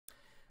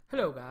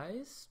Hello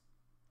guys.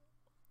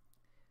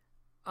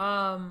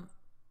 Um,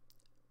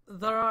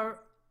 there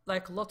are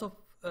like a lot of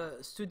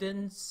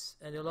students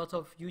and a lot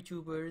of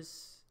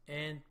YouTubers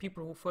and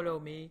people who follow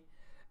me.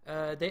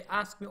 They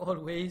ask me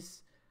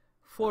always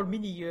for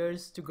many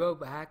years to go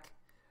back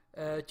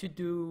to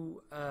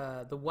do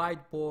the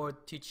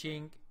whiteboard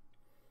teaching.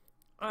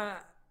 Uh,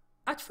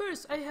 at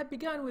first I had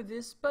begun with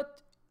this,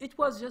 but it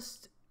was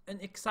just an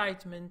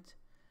excitement,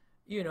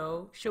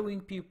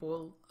 showing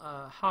people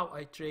how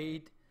I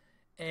trade,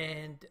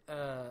 and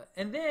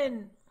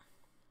then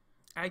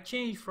I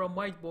changed from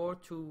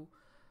whiteboard to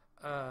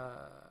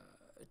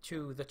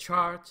the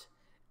chart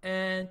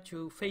and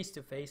to face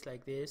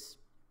like this,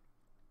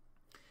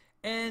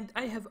 and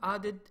I have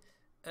added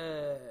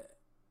the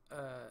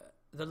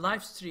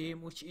live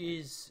stream, which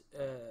is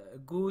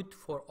good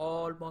for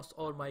almost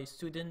all my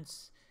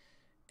students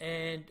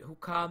and who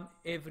come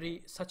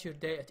every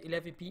Saturday at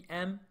 11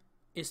 p.m.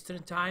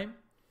 Eastern time.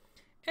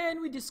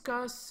 And we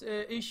discuss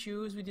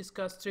issues, we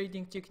discuss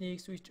trading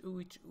techniques, which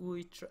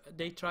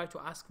they try to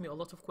ask me a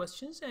lot of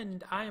questions,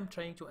 and I am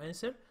trying to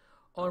answer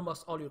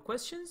almost all your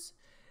questions.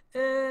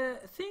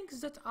 Things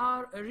that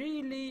are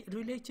really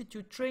related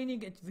to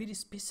training and very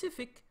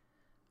specific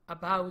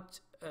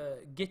about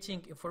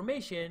getting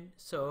information.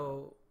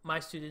 So my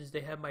students,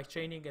 they have my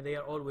training and they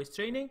are always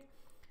training,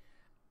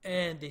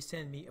 and they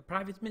send me a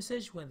private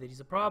message when there is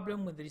a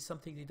problem, when there is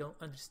something they don't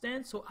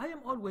understand. So I am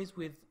always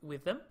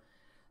with them.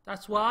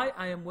 That's why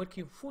I am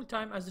working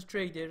full-time as a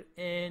trader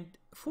and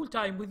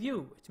full-time with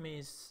you. It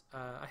means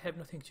I have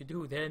nothing to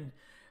do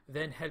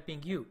than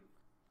helping you.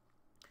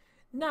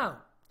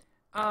 Now,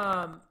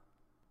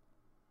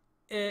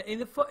 in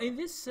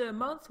this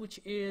month, which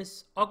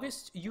is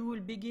August, you will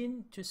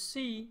begin to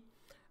see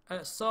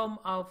some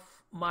of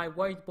my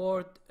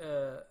whiteboard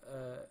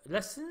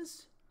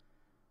lessons.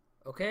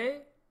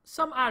 Okay,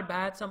 some are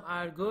bad, some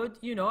are good.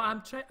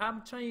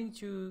 I'm trying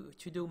to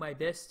do my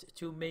best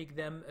to make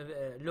them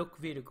look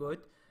very good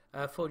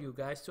for you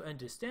guys to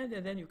understand,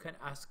 and then you can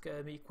ask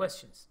me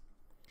questions.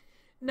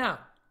 Now,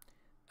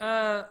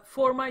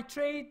 for my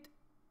trade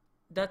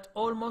that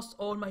almost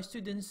all my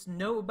students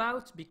know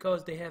about,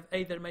 because they have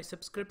either my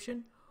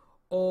subscription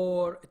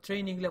or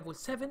training level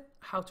 7,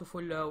 how to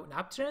follow an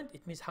uptrend.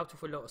 It means how to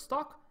follow a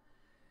stock.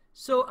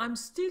 So I'm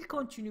still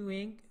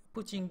continuing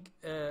putting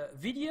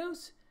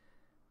videos.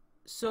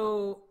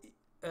 So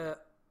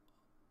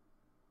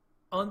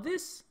on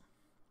this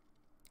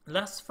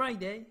last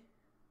Friday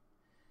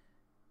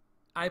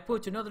I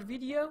put another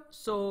video,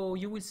 so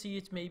you will see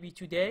it maybe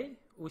today,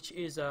 which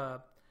is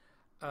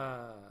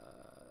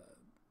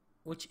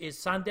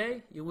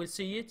Sunday. You will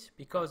see it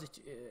because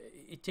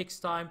it takes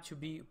time to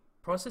be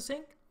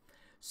processing.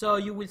 So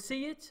you will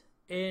see it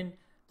in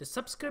the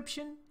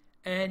subscription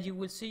and you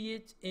will see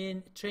it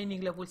in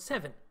training level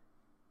 7.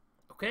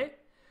 Okay,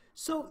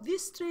 so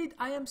this trade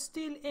I am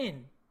still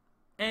in,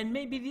 and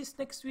maybe this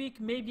next week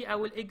maybe I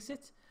will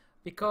exit,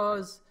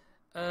 because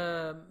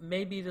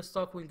maybe the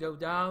stock will go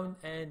down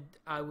and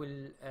I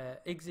will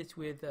exit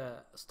with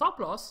stop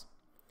loss.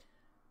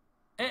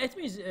 It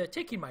means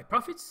taking my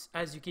profits,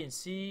 as you can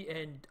see,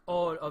 and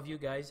all of you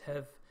guys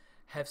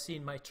have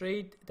seen my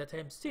trade that I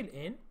am still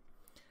in.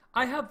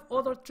 I have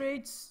other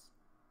trades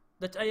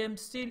that I am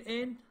still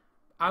in.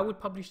 I will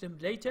publish them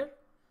later.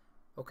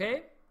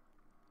 Okay,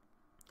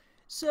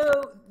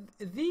 so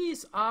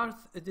these are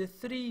the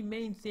three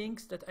main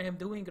things that I am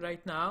doing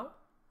right now.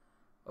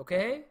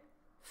 Okay,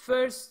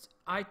 first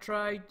I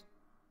tried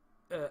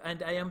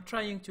and I am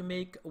trying to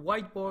make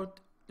whiteboard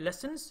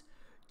lessons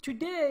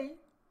today,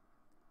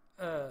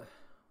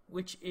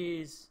 which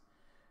is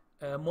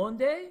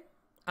Monday.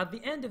 At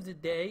the end of the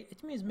day,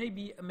 it means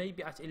maybe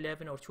at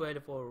 11 or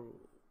 12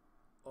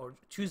 or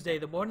Tuesday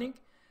the morning,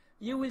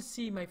 you will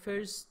see my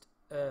first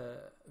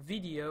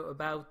video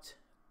about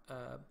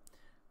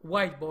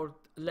whiteboard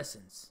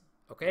lessons.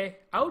 Okay,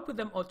 I will put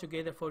them all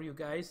together for you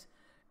guys,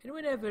 and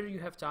whenever you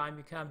have time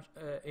you can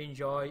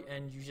enjoy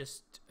and you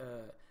just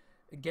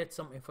get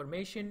some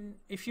information.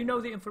 If you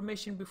know the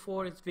information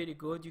before, it's very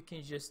good. You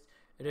can just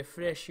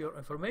refresh your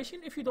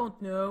information. If you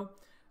don't know,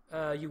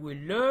 you will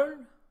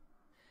learn.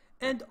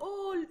 And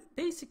all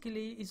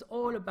basically is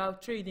all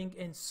about trading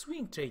and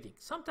swing trading.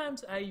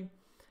 Sometimes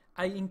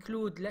I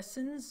include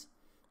lessons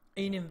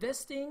in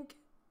investing,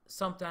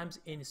 sometimes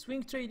in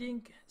swing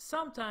trading,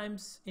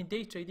 sometimes in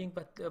day trading,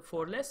 but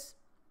for less.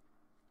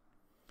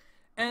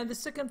 And the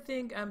second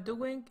thing I'm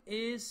doing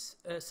is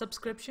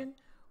subscription,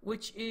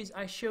 which is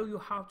I show you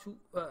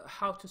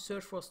how to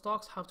search for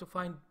stocks, how to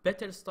find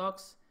better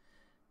stocks.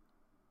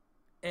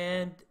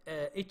 And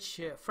each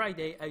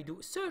Friday I do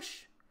a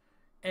search,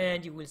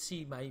 and you will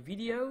see my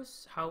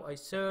videos, how I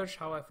search,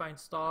 how I find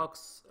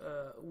stocks,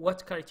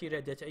 what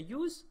criteria that I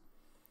use.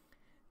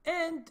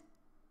 And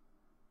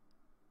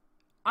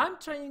I'm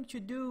trying to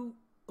do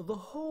the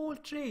whole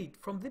trade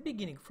from the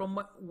beginning, from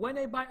when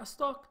I buy a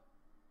stock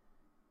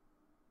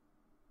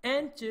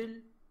until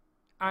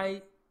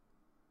I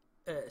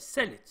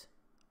sell it.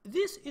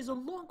 This is a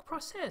long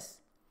process.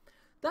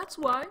 That's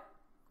why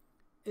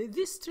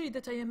this trade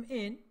that I am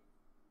in,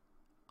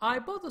 I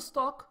bought the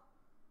stock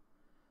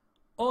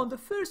on the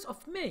 1st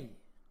of May.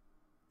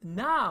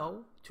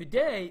 Now,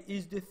 today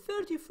is the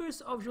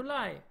 31st of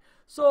July.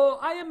 So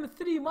I am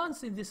 3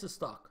 months in this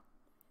stock.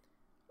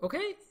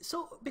 Okay,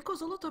 so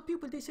because a lot of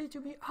people, they say to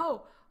me,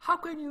 how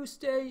can you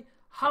stay,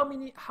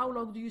 how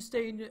long do you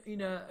stay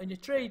in a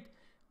trade?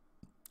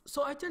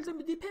 So I tell them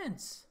it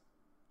depends.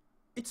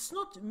 It's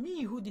not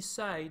me who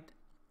decide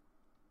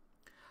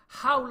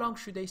how long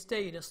should I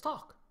stay in a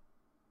stock.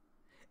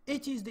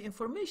 It is the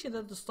information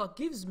that the stock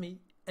gives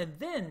me, and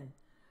then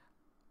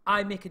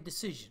I make a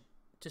decision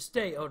to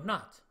stay or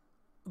not.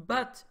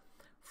 But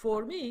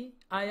for me,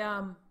 I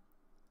am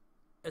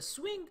a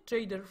swing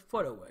trader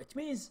follower. It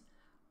means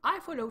I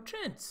follow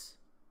trends.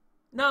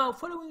 Now,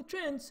 following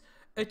trends,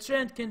 a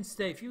trend can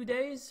stay a few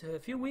days, a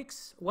few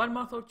weeks, 1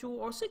 month or 2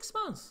 or 6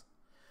 months.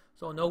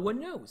 So no one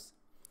knows.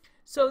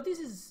 So this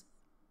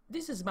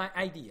is my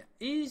idea,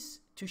 is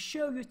to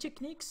show you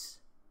techniques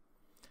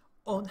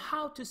on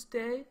how to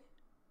stay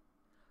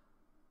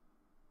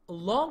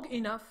long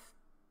enough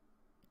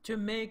to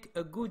make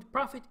a good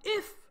profit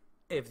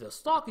if the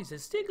stock is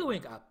still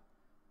going up.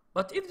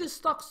 But if the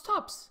stock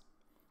stops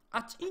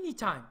at any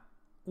time,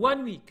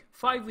 1 week,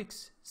 5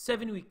 weeks,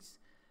 7 weeks,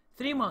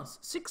 3 months,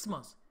 6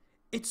 months,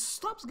 it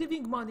stops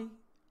giving money,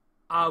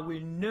 I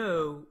will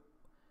know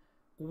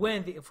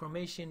when the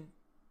information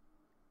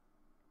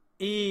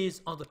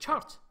is on the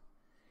chart.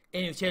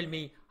 And you tell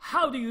me,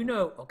 how do you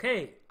know?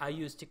 Okay, I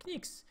use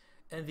techniques,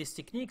 and these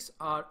techniques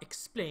are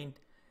explained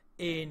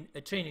in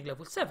a training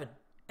level 7,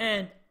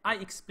 and I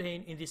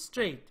explain in this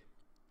trade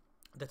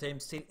that I'm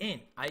still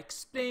in. I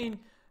explain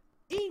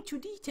into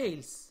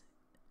details,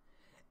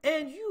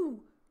 and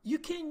you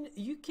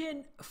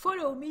can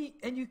follow me,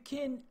 and you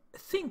can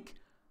think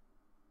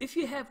if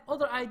you have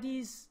other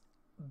ideas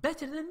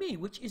better than me,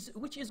 which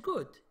is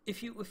good.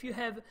 If you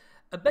have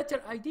a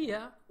better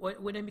idea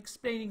when I'm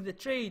explaining the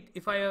trade,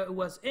 if I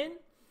was in,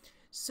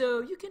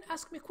 so you can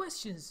ask me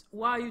questions.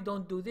 Why you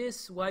don't do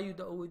this? Why you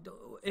don't?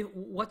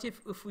 What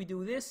if we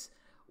do this?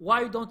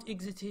 Why you don't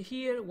exit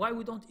here? Why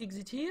we don't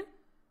exit here?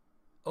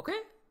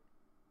 Okay.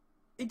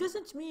 It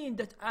doesn't mean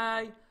that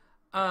I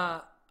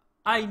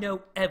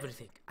know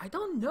everything. I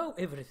don't know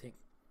everything.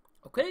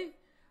 Okay.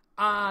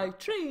 I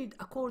trade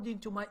according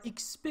to my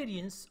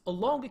experience, a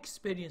long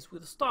experience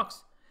with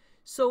stocks.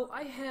 So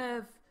I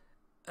have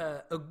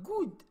a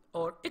good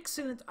or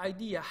excellent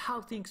idea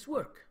how things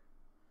work.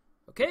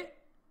 Okay?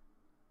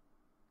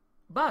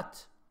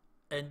 But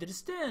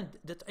understand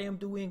that I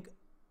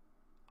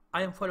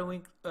am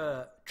following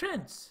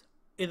trends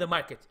in the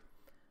market.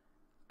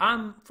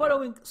 I'm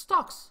following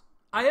stocks.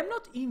 I am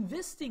not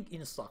investing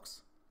in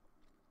stocks,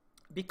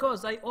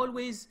 because I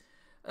always,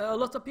 a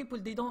lot of people,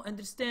 they don't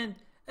understand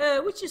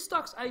which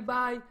stocks I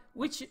buy,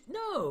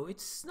 no,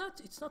 it's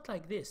not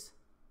like this.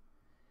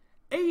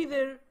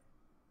 Either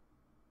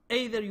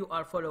you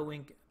are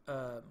following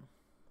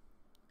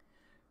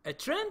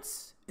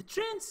trends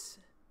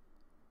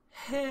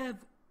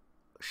have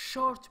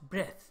short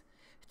breath.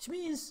 It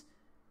means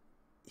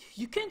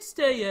you can't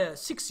stay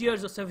 6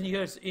 years or 7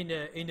 years in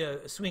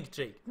a swing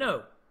trade.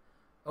 No,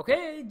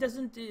 okay, it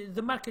doesn't.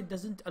 The market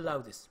doesn't allow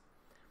this.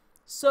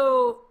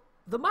 So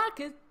the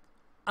market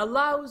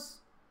allows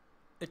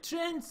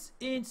trends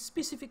in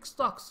specific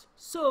stocks.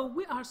 So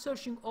we are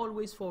searching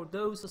always for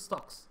those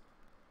stocks.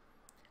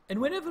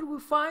 And whenever we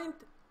find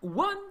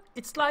one,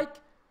 it's like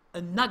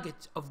a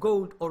nugget of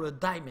gold or a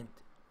diamond.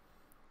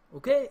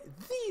 Okay,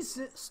 these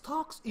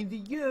stocks in the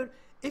year,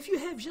 if you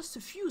have just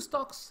a few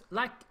stocks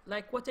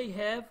like what I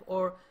have,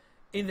 or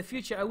in the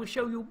future I will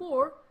show you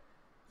more,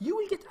 you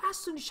will get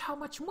astonished how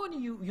much money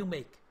you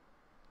make.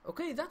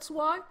 Okay, that's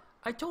why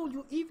I told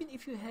you, even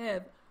if you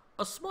have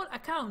a small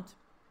account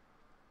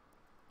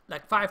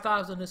like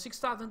 $5,000 or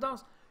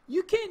 $6,000,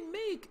 you can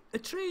make a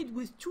trade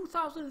with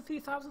 $2,000,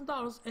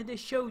 $3,000, and they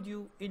showed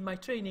you in my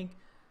training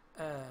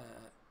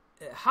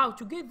how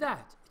to get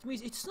that. It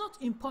means it's not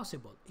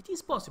impossible. It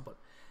is possible.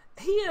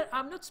 Here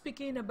I'm not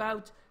speaking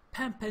about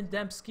pump and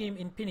dump scheme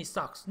in penny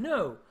stocks.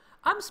 No,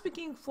 I'm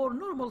speaking for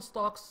normal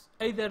stocks,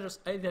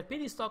 either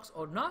penny stocks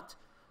or not,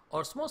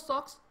 or small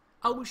stocks.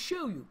 I will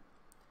show you,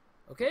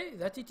 okay,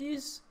 that it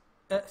is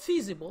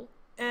feasible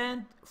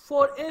and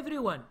for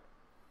everyone.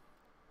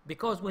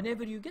 Because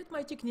whenever you get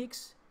my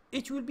techniques,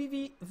 it will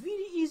be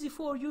very easy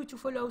for you to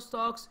follow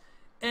stocks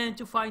and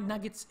to find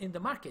nuggets in the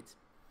market.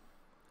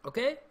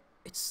 Okay,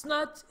 it's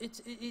not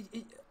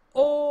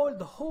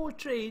the whole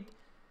trade.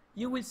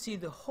 You will see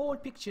the whole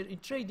picture in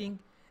trading,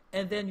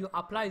 and then you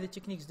apply the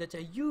techniques that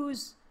I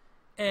use,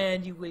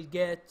 and you will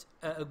get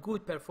a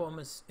good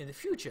performance in the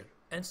future.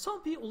 And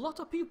a lot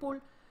of people,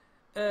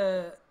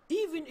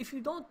 even if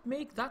you don't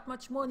make that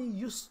much money,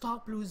 you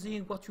stop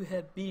losing what you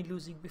have been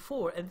losing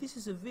before. And this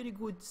is a very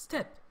good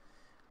step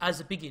as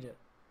a beginner,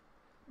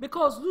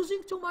 because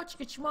losing too much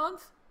each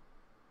month,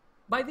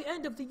 by the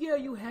end of the year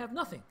you have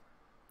nothing.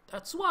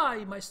 That's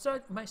why my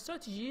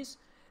strategies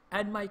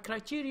and my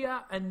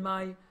criteria and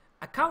my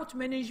account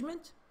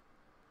management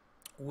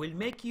will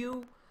make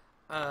you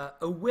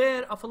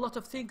aware of a lot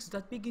of things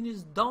that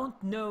beginners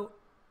don't know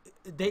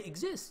they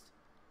exist.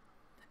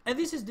 And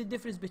this is the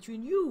difference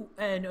between you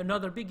and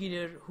another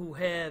beginner who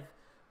have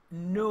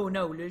no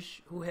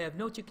knowledge, who have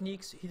no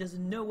techniques, he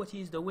doesn't know what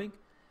he is doing,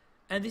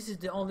 and this is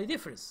the only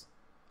difference.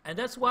 And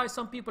that's why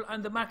some people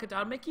on the market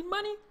are making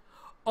money,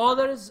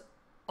 others,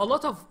 a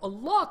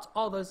lot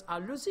others are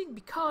losing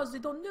because they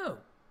don't know.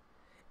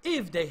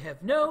 If they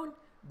have known,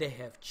 they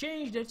have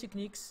changed their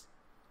techniques,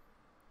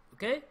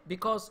 okay?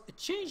 Because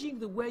changing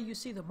the way you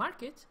see the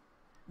market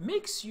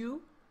makes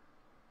you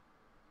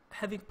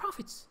having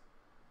profits.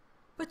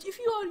 But if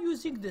you are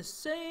using the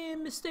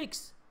same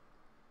mistakes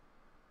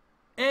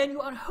and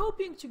you are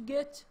hoping to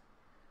get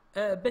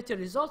better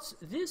results,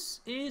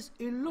 this is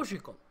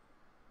illogical.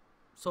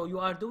 So you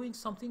are doing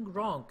something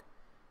wrong,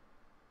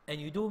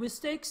 and you do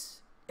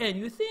mistakes, and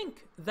you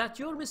think that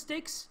your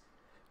mistakes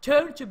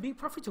turn to be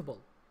profitable,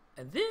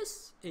 and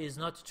this is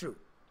not true.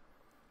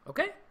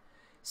 Okay,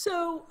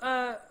 so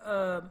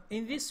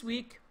in this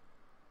week,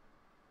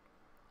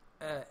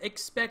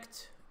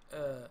 expect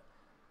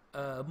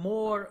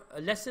more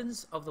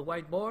lessons of the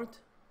whiteboard,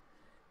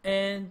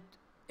 and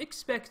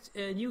expect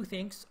new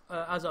things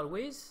as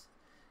always.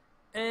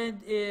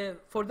 And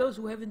for those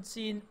who haven't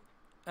seen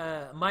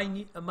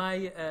my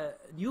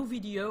new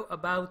video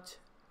about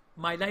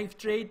my live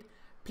trade,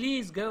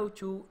 please go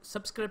to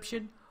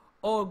subscription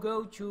or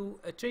go to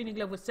training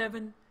level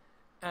 7.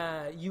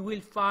 You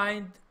will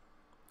find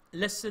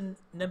lesson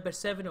number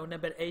 7 or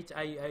number 8,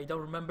 I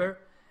don't remember,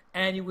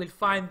 and you will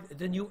find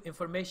the new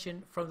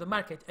information from the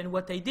market and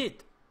what I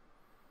did.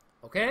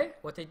 Okay,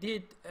 what I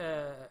did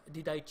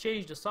I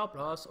change the stop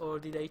loss or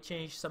did I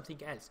change something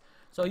else?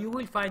 So you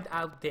will find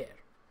out there.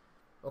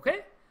 Okay,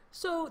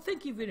 so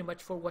thank you very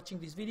much for watching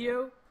this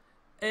video,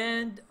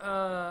 and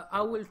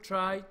I will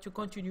try to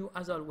continue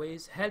as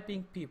always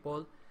helping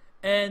people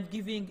and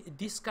giving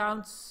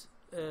discounts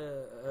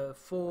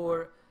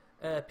for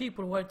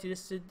people who are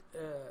interested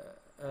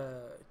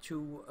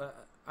to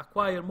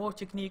acquire more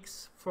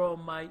techniques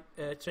from my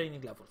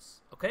training levels.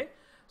 Okay,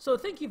 so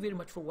thank you very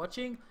much for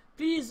watching.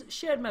 Please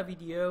share my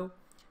video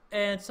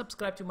and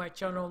subscribe to my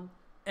channel,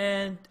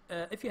 and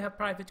if you have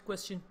private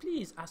questions,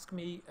 please ask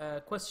me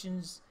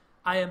questions.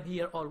 I am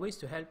here always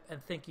to help,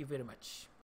 and thank you very much.